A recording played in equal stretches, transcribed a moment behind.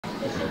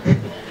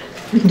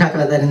We can talk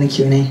about that in the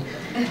Q&A.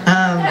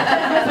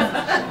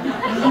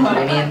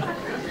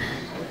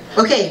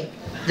 Okay,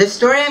 the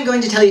story I'm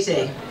going to tell you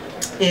today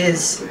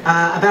is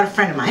about a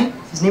friend of mine.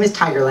 His name is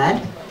Tiger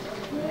Lad.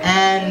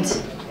 And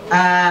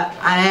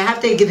I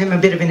have to give him a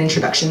bit of an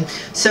introduction.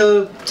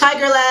 So,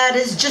 Tiger Lad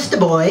is just a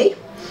boy,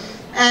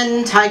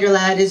 and Tiger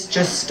Lad is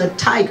just a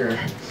tiger.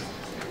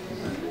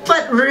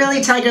 But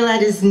really, Tiger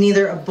Lad is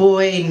neither a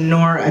boy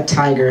nor a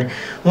tiger.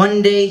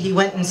 One day, he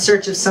went in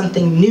search of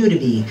something new to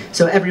be,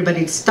 so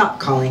everybody stopped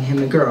calling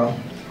him a girl.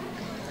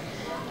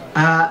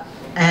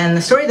 And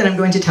the story that I'm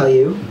going to tell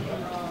you...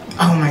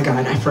 Oh my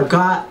god, I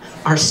forgot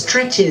our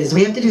stretches.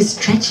 We have to do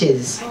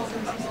stretches.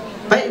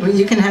 But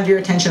you can have your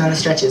attention on the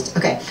stretches.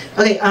 Okay.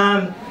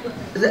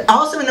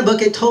 Also in the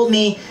book, it told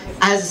me,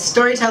 as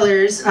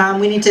storytellers,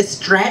 we need to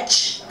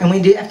stretch, and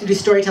we have to do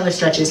storyteller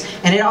stretches.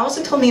 And it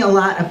also told me a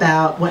lot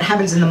about what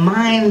happens in the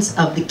minds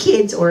of the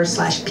kids or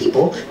 /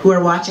 people who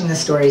are watching the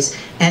stories,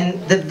 and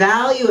the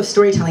value of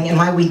storytelling, and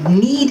why we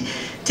need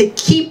to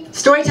keep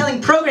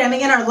storytelling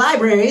programming in our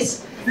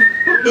libraries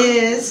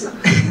is,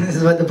 this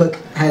is what the book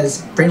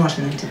has brainwashed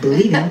me into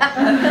believing,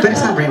 but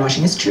it's not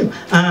brainwashing, it's true,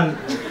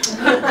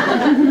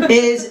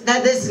 is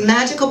that this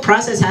magical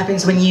process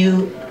happens when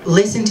you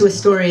listen to a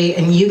story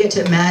and you get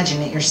to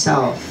imagine it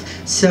yourself.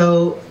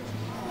 So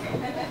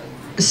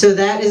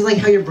that is like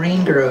how your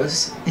brain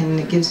grows, and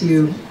it gives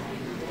you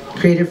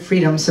creative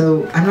freedom.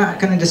 So I'm not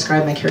going to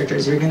describe my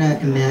characters, you're going to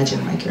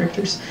imagine my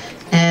characters.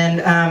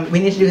 And we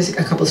need to do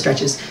a couple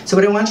stretches. So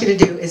what I want you to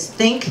do is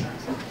think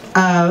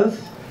of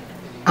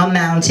a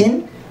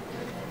mountain.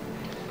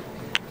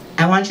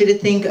 I want you to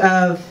think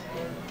of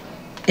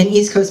an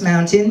East Coast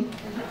mountain,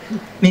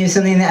 maybe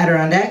something in the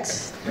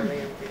Adirondacks.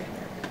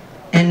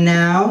 And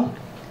now,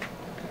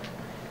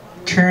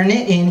 turn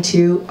it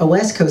into a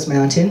West Coast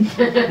mountain.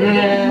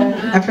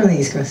 I'm from the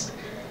East Coast,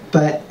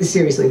 but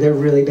seriously, they're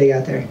really big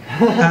out there.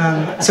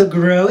 So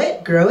grow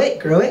it, grow it,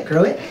 grow it,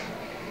 grow it.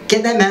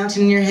 Get that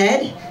mountain in your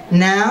head.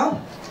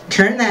 Now,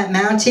 turn that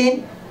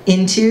mountain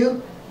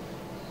into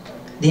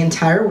the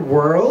entire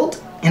world.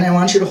 And I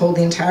want you to hold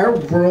the entire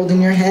world in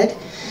your head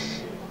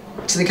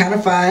to the count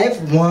of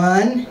 5.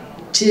 1,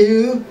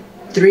 2,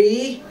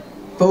 3,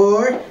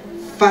 4,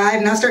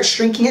 5. Now start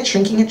shrinking it,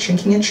 shrinking it,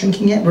 shrinking it,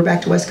 shrinking it. We're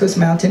back to West Coast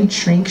Mountain.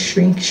 Shrink,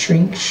 shrink,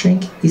 shrink,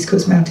 shrink. East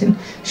Coast Mountain.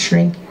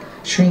 Shrink,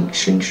 shrink,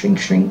 shrink, shrink,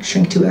 shrink,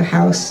 shrink to a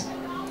house.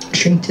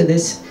 Shrink to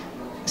this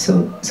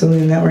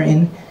saloon that we're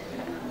in.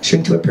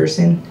 Shrink to a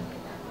person.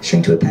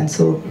 Shrink to a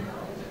pencil.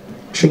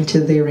 Shrink to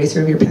the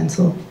eraser of your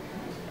pencil.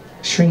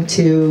 Shrink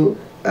to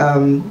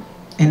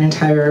an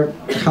entire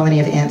colony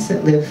of ants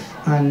that live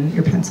on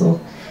your pencil.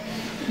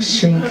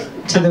 Shrink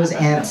to those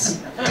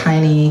ants'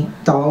 tiny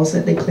dolls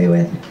that they play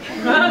with.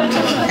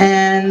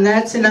 And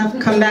that's enough.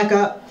 Come back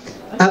up,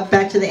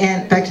 back to the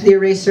ant, back to the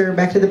eraser,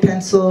 back to the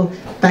pencil,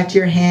 back to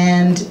your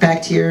hand,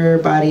 back to your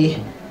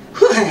body.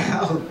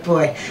 Oh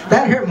boy,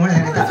 that hurt more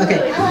than I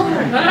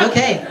thought.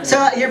 Okay,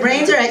 so your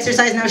brains are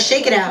exercised. Now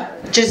shake it out.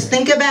 Just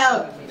think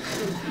about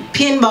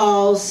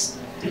pinballs.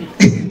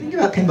 Think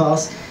about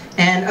pinballs.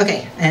 And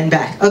okay, and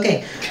back.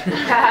 Okay.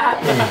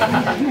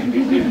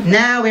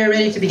 Now we are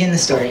ready to begin the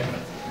story.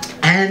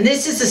 And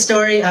this is the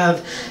story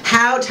of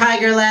how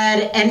Tiger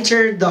Lad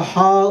entered the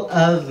Hall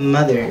of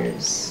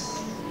Mothers.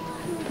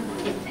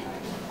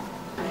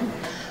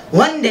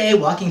 One day,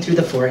 walking through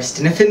the forest,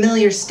 in a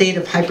familiar state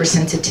of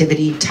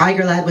hypersensitivity,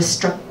 Tiger Lad was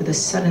struck with a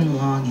sudden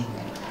longing.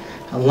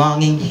 A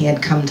longing he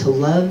had come to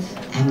love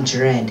and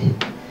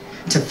dread.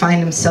 To find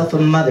himself a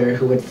mother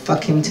who would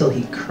fuck him till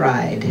he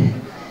cried.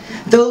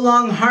 Though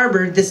long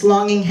harbored, this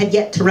longing had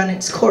yet to run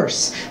its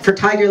course, for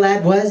Tiger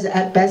Lad was,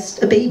 at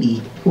best, a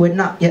baby who had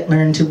not yet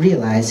learned to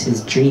realize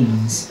his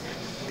dreams.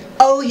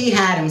 Oh, he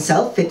had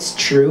himself, it's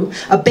true,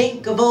 a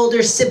bank of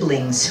older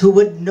siblings who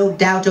would no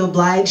doubt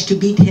oblige to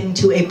beat him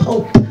to a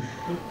pulp.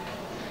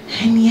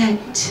 And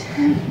yet...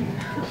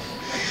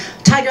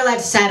 Tiger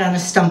Lad sat on a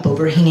stump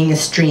overhanging a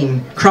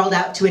stream, crawled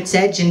out to its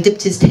edge and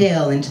dipped his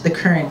tail into the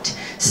current,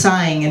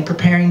 sighing and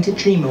preparing to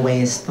dream away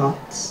his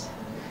thoughts.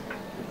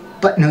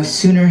 But no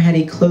sooner had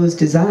he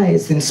closed his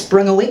eyes than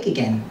sprung awake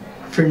again,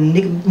 for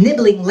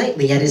nibbling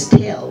lightly at his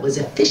tail was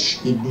a fish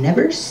he'd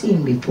never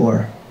seen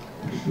before.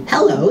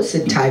 "Hello,"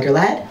 said Tiger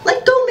Lad,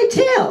 "let go my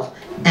tail."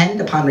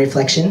 And upon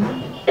reflection,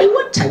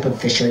 "What type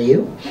of fish are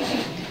you?"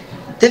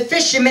 The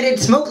fish emitted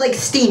smoke like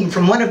steam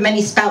from one of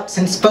many spouts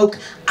and spoke,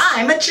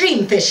 "I'm a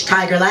dream fish,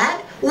 Tiger Lad.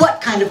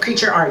 What kind of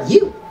creature are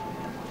you?"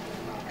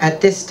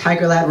 At this,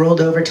 Tiger Lad rolled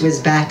over to his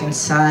back and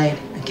sighed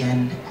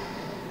again.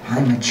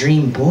 "I'm a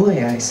dream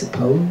boy, I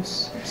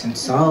suppose,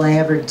 since all I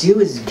ever do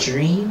is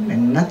dream,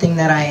 and nothing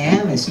that I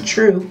am is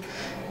true.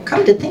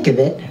 Come to think of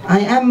it, I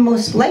am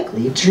most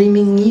likely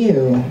dreaming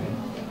you."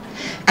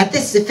 At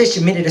this, the fish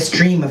emitted a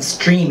stream of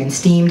steam and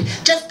steamed.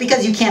 "Just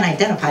because you can't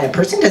identify a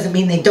person doesn't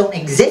mean they don't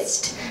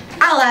exist."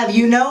 I'll have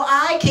you know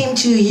I came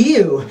to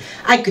you.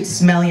 I could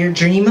smell your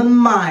dream a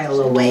mile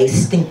away,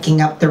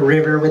 stinking up the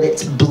river with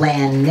its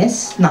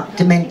blandness, not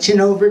to mention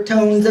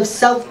overtones of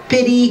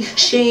self-pity,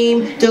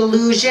 shame,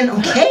 delusion.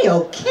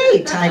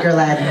 Okay, Tiger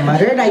Lad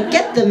muttered. I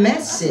get the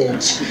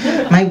message.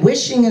 My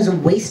wishing is a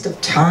waste of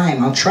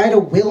time. I'll try to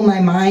will my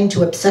mind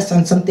to obsess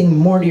on something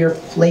more to your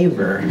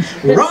flavor.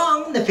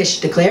 Wrong, the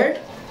fish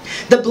declared.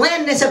 The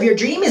blandness of your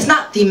dream is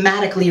not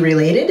thematically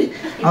related,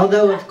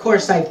 although of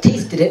course I've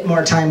tasted it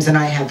more times than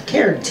I have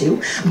cared to.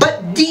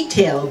 But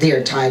detail,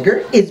 dear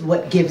tiger, is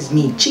what gives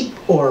me cheap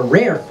or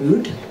rare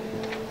food.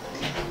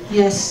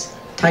 Yes,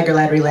 Tiger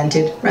Lad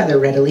relented, rather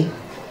readily.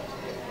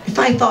 If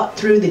I thought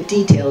through the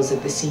details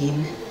of the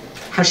scene,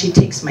 how she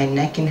takes my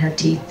neck in her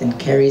teeth and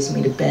carries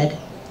me to bed,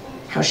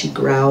 how she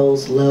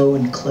growls low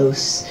and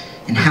close,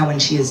 and how when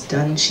she is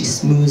done she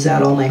smooths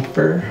out all my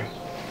fur,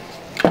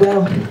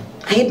 well,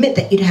 I admit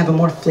that you'd have a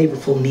more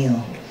flavorful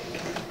meal.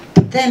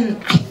 But then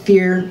I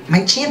fear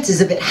my chances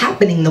of it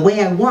happening the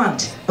way I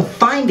want, of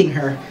finding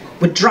her,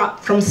 would drop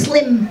from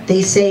slim,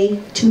 they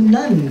say, to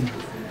none.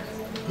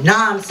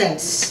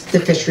 Nonsense, the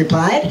fish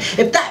replied.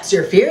 If that's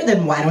your fear,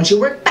 then why don't you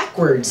work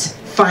backwards?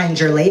 Find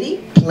your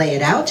lady, play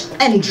it out,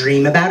 and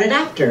dream about it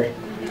after.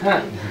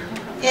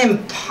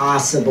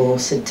 Impossible,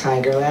 said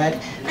Tiger Lad.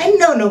 I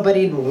know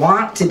nobody'd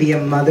want to be a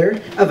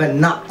mother of a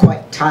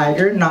not-quite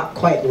tiger,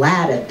 not-quite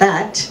lad at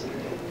that.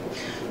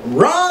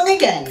 Wrong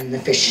again, the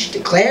fish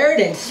declared,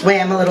 and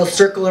swam a little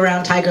circle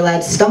around Tiger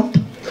Lad's stump.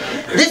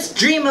 This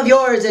dream of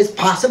yours is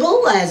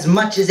possible as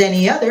much as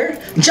any other.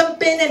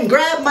 Jump in and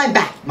grab my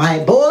back, my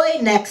boy.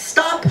 Next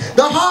stop,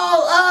 the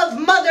Hall of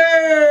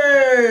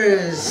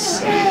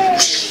Mothers.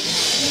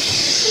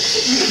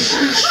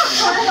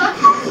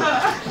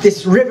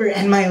 This river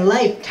and my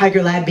life,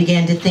 Tiger Lad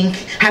began to think,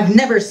 have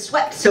never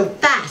swept so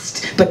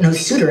fast. But no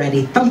sooner had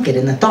he thunk it,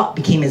 and the thought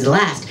became his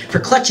last. For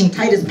clutching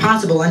tight as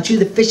possible onto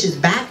the fish's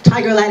back,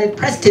 Tiger Lad had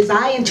pressed his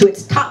eye into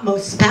its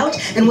topmost spout,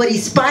 and what he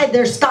spied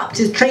there stopped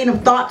his train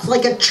of thoughts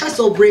like a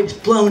trestle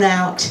bridge blown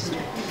out.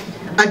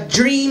 A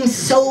dream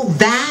so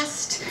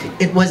vast,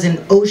 it was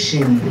an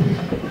ocean.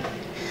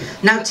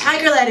 Now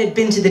Tiger Lad had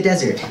been to the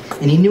desert,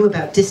 and he knew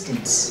about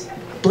distance.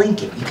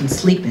 Blanket you can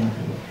sleep in.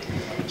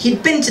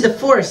 He'd been to the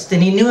forest,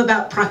 and he knew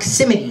about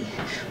proximity.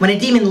 When a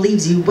demon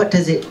leaves you, what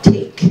does it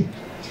take?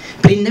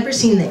 But he'd never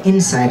seen the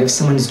inside of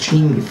someone's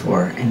dream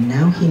before, and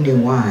now he knew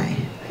why.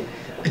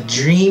 A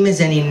dream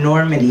is an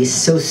enormity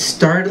so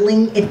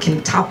startling it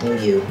can topple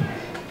you.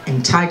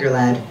 And Tiger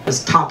Lad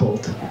was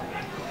toppled.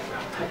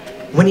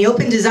 When he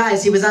opened his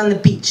eyes, he was on the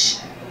beach,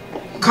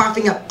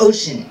 coughing up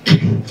ocean.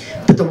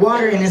 But the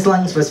water in his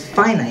lungs was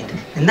finite,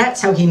 and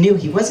that's how he knew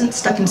he wasn't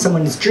stuck in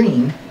someone's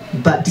dream,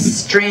 but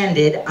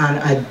stranded on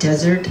a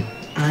desert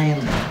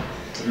island.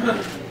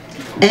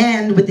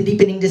 And with the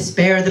deepening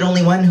despair that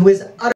only one who is